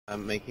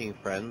I'm making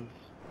friends.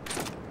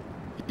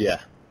 Yeah,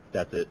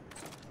 that's it.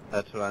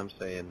 That's what I'm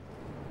saying.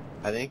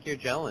 I think you're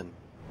gelling.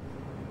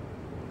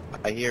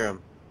 I hear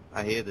him.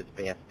 I hear this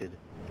bastard.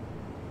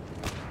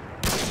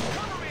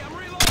 Cover me, I'm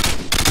reloading!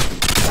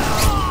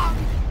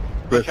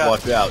 Chris,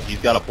 watch out. He's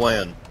got a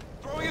plan.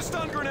 Throwing a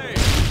stun grenade!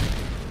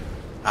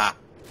 Ah.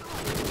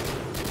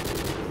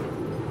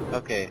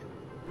 Okay.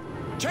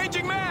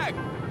 Changing mag!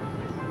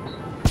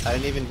 I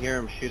didn't even hear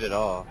him shoot at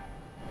all.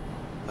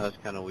 That was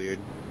kind of weird.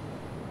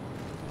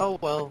 Oh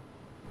well.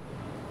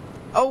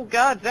 Oh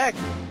God, Zach!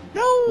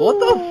 No! What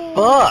the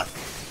fuck?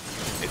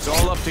 It's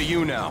all up to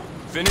you now.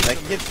 Finish That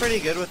the kid's pretty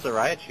good with the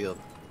riot shield.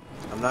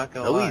 I'm not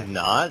gonna lie. No, he's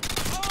not.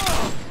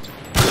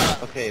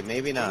 Okay,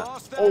 maybe We not.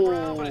 lost that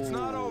round, but it's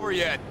not over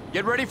yet.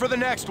 Get ready for the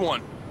next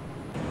one.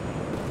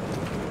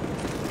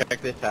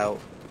 Check this out.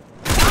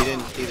 He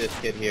didn't see this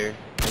kid here,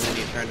 and then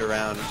he turned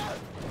around.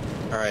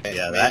 Alright,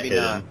 Yeah, that maybe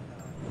hit not. him.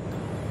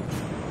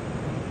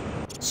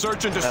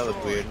 Search and That destroy.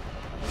 was weird.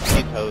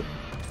 He toast.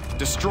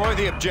 Destroy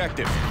the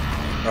objective.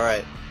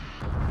 Alright.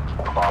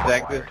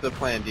 Zach, this is the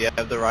plan. Do you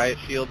have the riot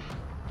shield?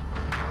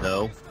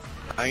 No.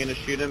 I'm gonna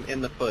shoot him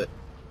in the foot.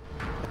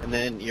 And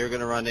then you're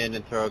gonna run in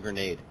and throw a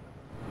grenade.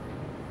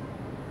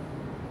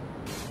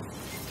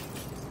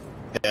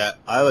 Yeah,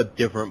 I have a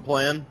different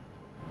plan.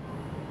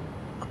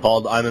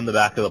 Called I'm in the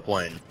back of the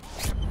plane.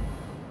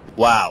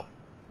 Wow.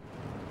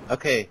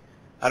 Okay,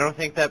 I don't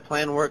think that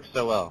plan works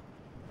so well.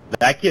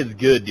 That kid's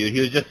good, dude. He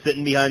was just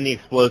sitting behind the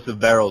explosive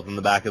barrels in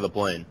the back of the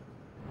plane.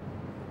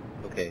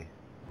 Okay.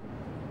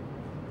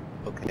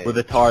 Okay. With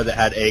a tar that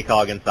had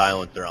ACOG and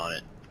silencer on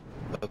it.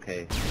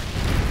 Okay.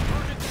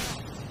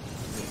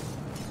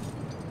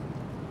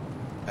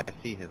 I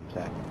see him,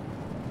 Zach.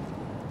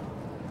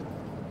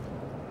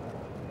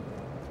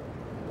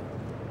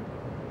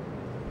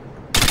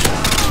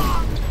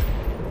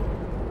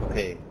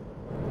 Okay.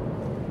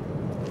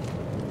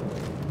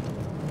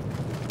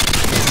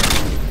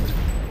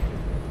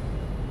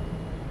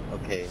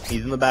 Okay.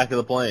 He's in the back of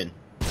the plane.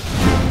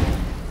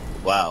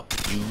 Wow.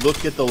 You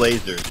looked at the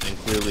lasers and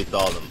clearly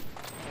saw them.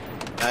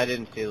 I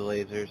didn't see the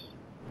lasers.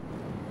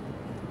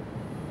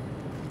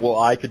 Well,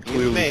 I could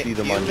clearly see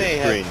them on you your may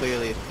screen. have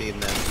clearly seen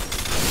them.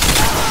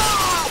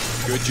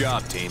 Good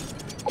job, team.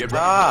 Get ready for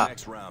Ah. the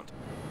next round.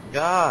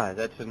 God,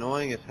 that's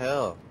annoying as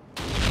hell.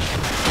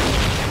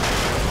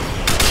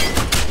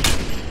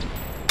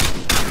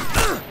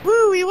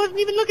 Woo, he wasn't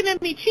even looking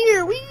at me.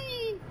 Cheer,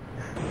 wee!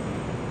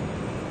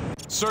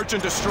 Search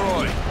and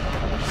destroy.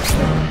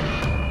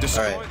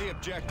 Destroy Alright. the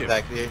objective.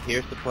 Zach,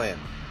 here's the plan.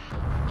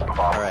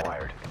 Alright.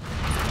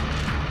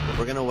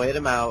 We're gonna wait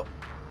him out.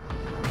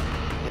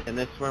 And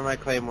this is where my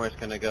Claymore's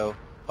gonna go.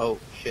 Oh,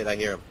 shit, I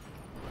hear him.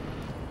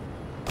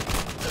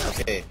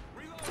 Okay.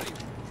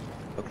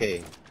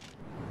 Okay.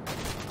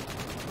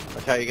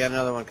 Watch out, you got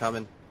another one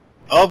coming.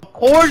 Of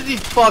course he's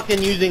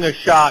fucking using a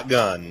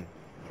shotgun.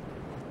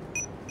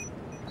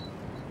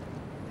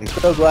 I'm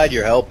so glad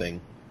you're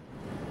helping.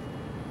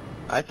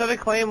 I said a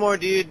Claymore,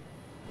 dude.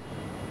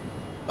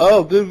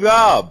 Oh, good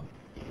job.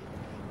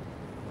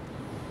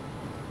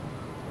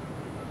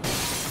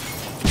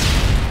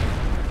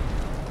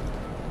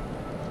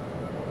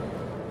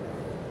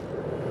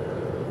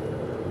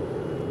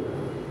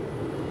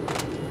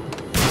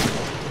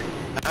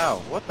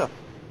 Ow, what the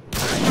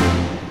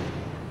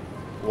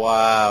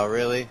Wow,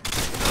 really?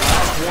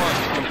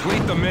 Last one.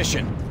 Complete the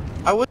mission.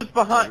 I was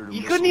behind. Predator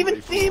You couldn't missile even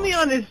ready for see me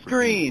launch. on his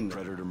screen.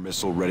 Predator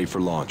missile ready for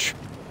launch.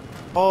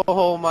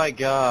 Oh my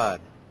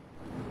god.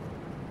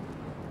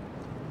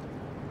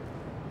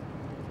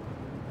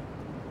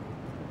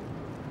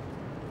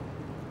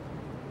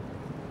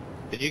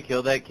 Did you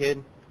kill that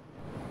kid?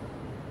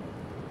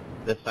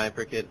 The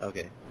sniper kid?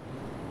 Okay.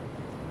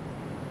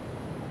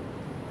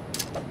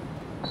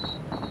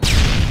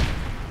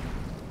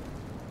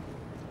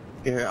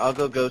 Here, I'll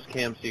go ghost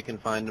cam so you can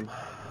find him.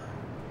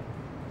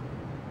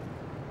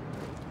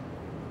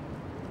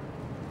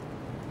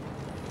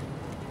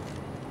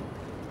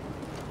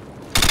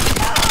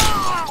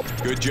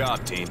 Good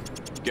job, team.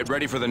 Get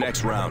ready for the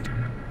next round.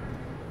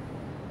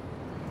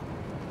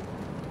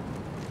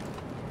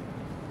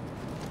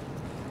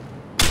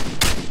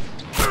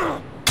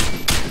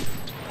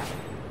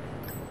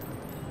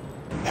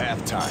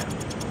 Halftime.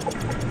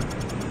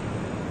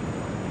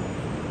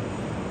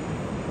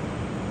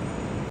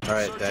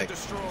 Alright, Search and Zach.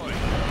 destroy.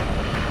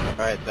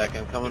 Alright, Zach,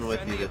 I'm coming with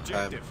Defend you the this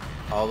time.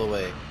 objective. All the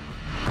way.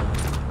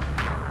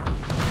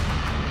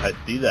 I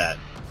see that.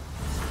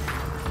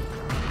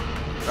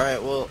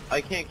 Alright, well,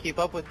 I can't keep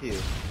up with you.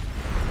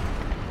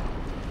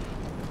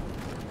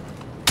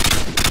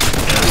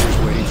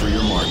 Harriers waiting for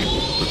your mark.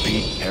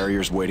 Repeat,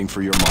 Harriers waiting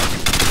for your mark.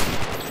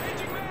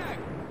 Changing mag.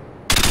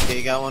 Okay,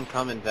 you got one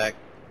coming, Zach.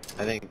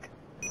 I think.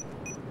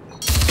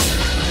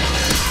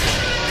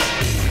 Cover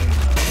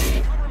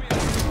me,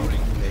 I'm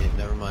reloading. Okay,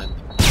 never mind.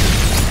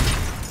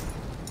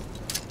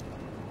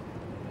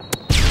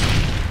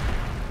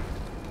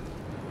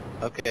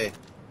 Okay.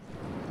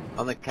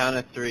 On the count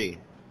of 3.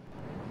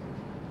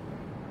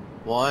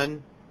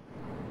 1,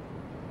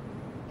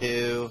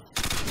 2,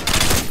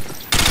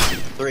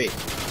 3.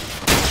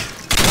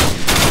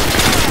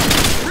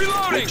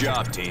 Good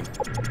job, team.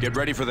 Get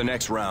ready for the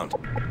next round.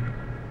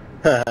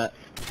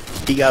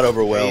 He got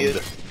overwhelmed.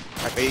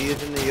 Are you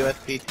using the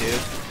USP too?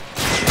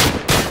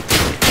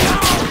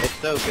 It's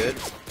so good.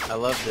 I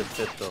love this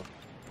pistol.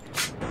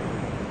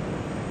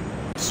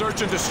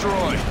 Search and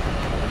destroy.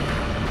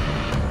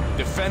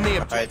 Defend the...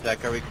 Alright,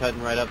 Zach, are we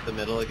cutting right up the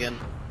middle again?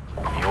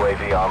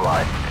 UAV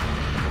online.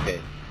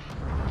 Okay.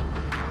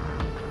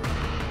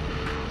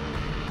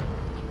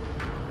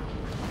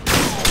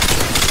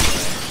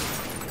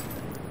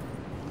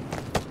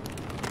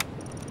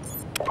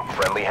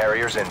 Friendly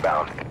Harriers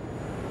inbound.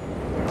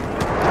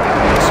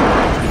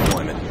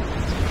 Deployment.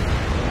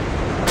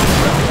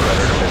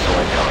 Predator missile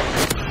incoming.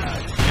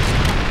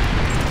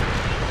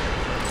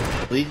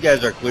 These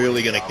guys are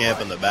clearly going to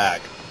camp in the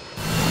back.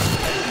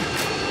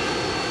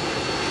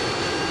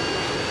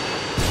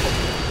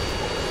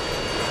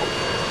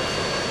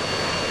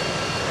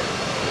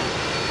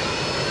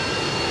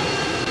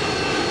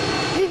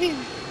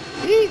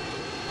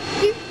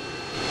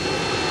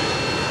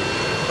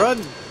 Run!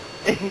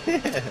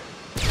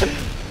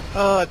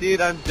 Oh,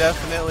 dude, I'm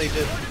definitely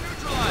just...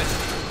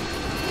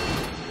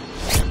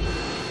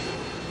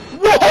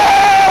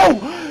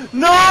 Whoa!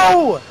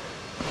 No!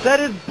 That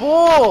is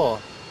bull!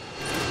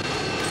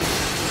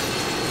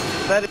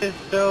 That is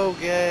so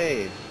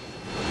gay.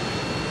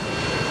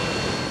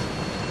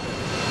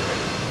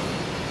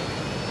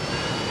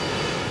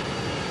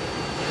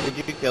 Did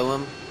you kill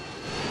him?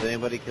 Did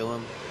anybody kill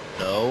him?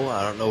 No,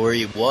 I don't know where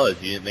he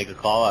was. You didn't make a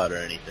call out or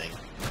anything.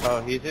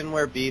 Oh, he's in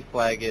where B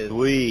flag is.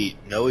 Sweet.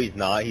 No, he's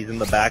not. He's in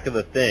the back of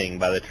the thing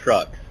by the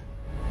trucks.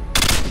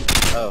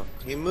 Oh,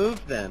 he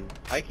moved then.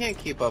 I can't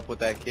keep up with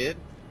that kid.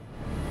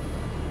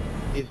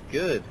 He's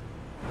good.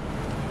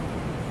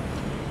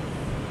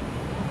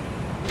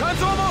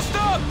 Time's almost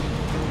up!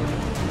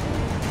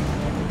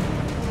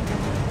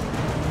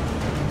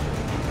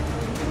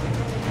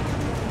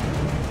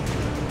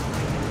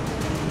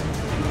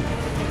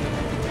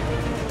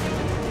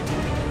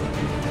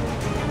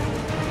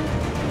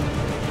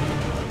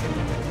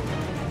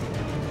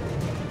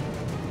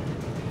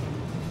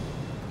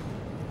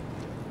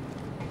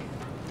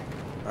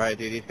 Alright,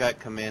 dude, he's got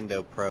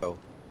Commando Pro.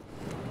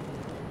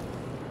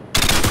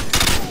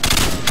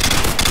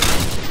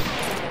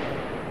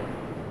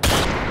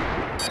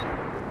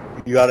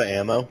 You got an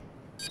ammo?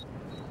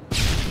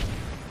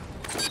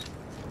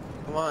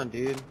 Come on,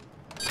 dude.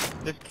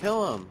 Just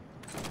kill him.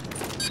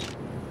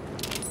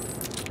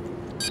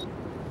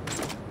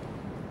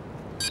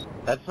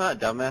 That's not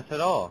dumbass at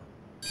all.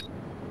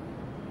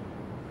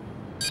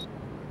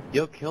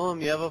 You'll kill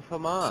him, you have a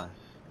FAMAS.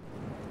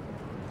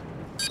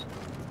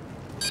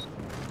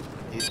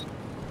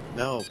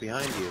 No,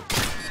 behind you.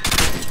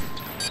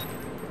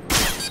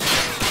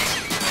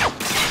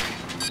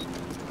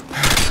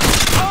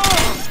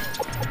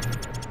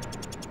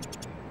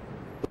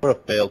 What a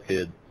fail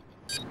kid.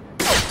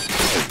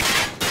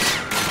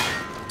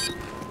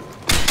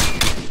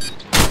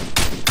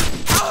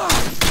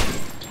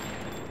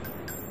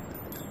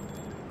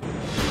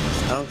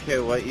 I don't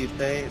care what you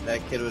say, that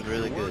kid was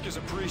really good. Work is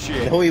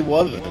appreciated. No, he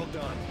wasn't. Well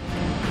done.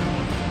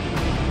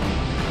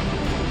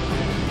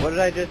 What did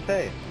I just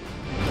say?